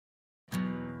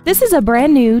This is a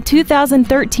brand new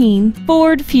 2013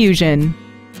 Ford Fusion.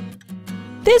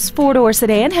 This four-door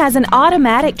sedan has an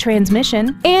automatic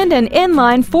transmission and an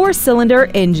inline four-cylinder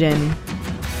engine.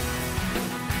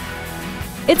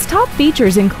 Its top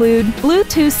features include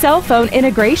Bluetooth cell phone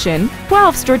integration,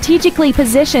 12 strategically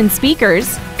positioned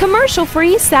speakers,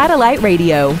 commercial-free satellite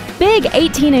radio, big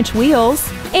 18-inch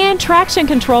wheels, and traction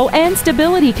control and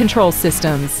stability control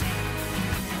systems.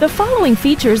 The following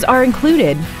features are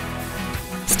included: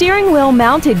 steering wheel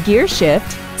mounted gear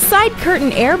shift, side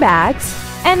curtain airbags,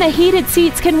 and the heated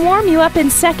seats can warm you up in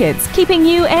seconds, keeping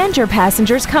you and your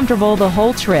passengers comfortable the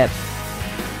whole trip.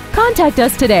 Contact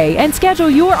us today and schedule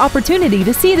your opportunity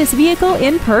to see this vehicle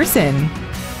in person.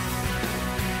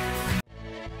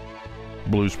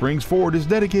 Blue Springs Ford is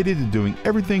dedicated to doing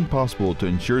everything possible to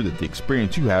ensure that the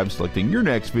experience you have selecting your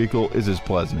next vehicle is as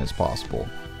pleasant as possible.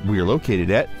 We are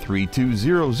located at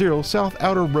 3200 South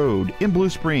Outer Road in Blue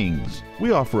Springs.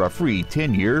 We offer a free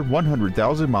 10-year,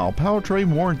 100,000-mile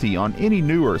powertrain warranty on any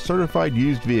new or certified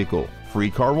used vehicle,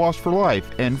 free car wash for life,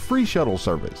 and free shuttle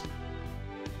service.